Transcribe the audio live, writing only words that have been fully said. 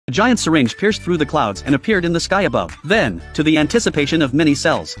a giant syringe pierced through the clouds and appeared in the sky above. Then, to the anticipation of many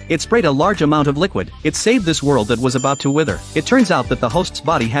cells, it sprayed a large amount of liquid. It saved this world that was about to wither. It turns out that the host's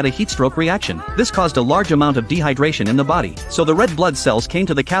body had a heatstroke reaction. This caused a large amount of dehydration in the body, so the red blood cells came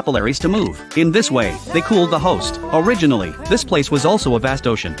to the capillaries to move. In this way, they cooled the host. Originally, this place was also a vast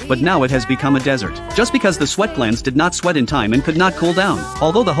ocean, but now it has become a desert. Just because the sweat glands did not sweat in time and could not cool down.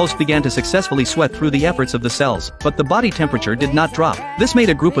 Although the host began to successfully sweat through the efforts of the cells, but the body temperature did not drop. This made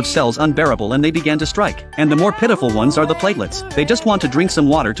a group of cells unbearable and they began to strike. And the more pitiful ones are the platelets. They just want to drink some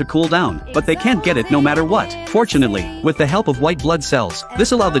water to cool down, but they can't get it no matter what. Fortunately, with the help of white blood cells,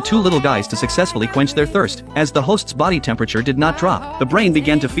 this allowed the two little guys to successfully quench their thirst. As the host's body temperature did not drop, the brain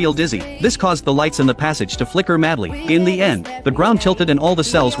began to feel dizzy. This caused the lights in the passage to flicker madly. In the end, the ground tilted and all the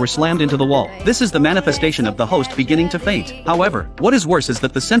cells were slammed into the wall. This is the manifestation of the host beginning to faint. However, what is worse is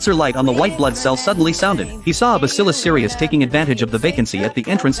that the sensor light on the white blood cell suddenly sounded. He saw a Bacillus cereus taking advantage of the vacancy at the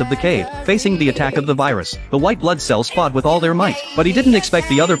entrance of the cave, facing the attack of the virus. The white blood cells fought with all their might, but he didn't expect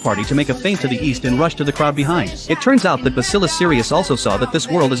the other party to make a feint to the east and rush to the crowd behind. It turns out that Bacillus cereus also saw that this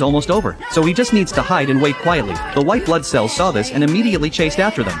world is almost over, so he just needs to hide and wait quietly. The white blood cells saw this and immediately chased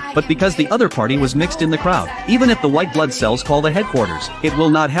after them, but because the other party was mixed in the crowd, even if the white blood cells call the headquarters, it will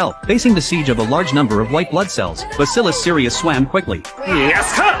not help. Facing the siege of a large number of white blood cells, Bacillus cereus swam quickly.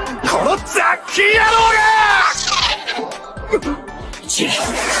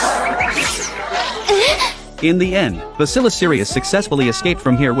 In the end, Bacillus cereus successfully escaped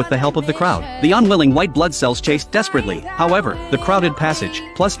from here with the help of the crowd. The unwilling white blood cells chased desperately. However, the crowded passage,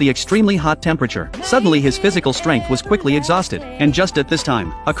 plus the extremely hot temperature, suddenly his physical strength was quickly exhausted. And just at this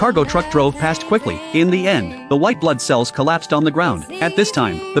time, a cargo truck drove past quickly. In the end, the white blood cells collapsed on the ground. At this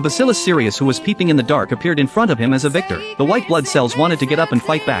time, the Bacillus cereus who was peeping in the dark appeared in front of him as a victor. The white blood cells wanted to get up and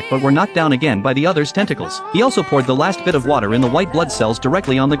fight back but were knocked down again by the other's tentacles. He also poured the last bit of water in the white blood cells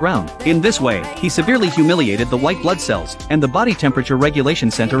directly on the ground. In this way, he severely humiliated the white blood cells, and the body temperature regulation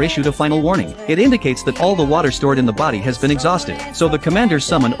center issued a final warning. It indicates that all the water stored in the body has been exhausted, so the commander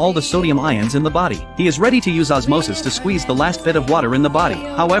summoned all the sodium ions in the body. He is ready to use osmosis to squeeze the last bit of water in the body.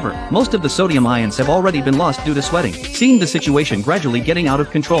 However, most of the sodium ions have already been lost due to sweating. Seeing the situation gradually getting out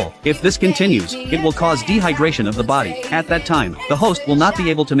of control, if this continues, it will cause dehydration of the body. At that time, the host will not be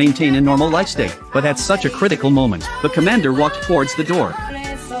able to maintain a normal life state. But at such a critical moment, the commander walked towards the door.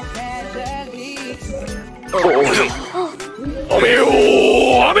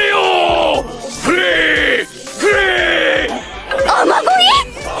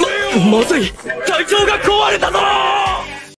まずい、体調が壊れたぞ。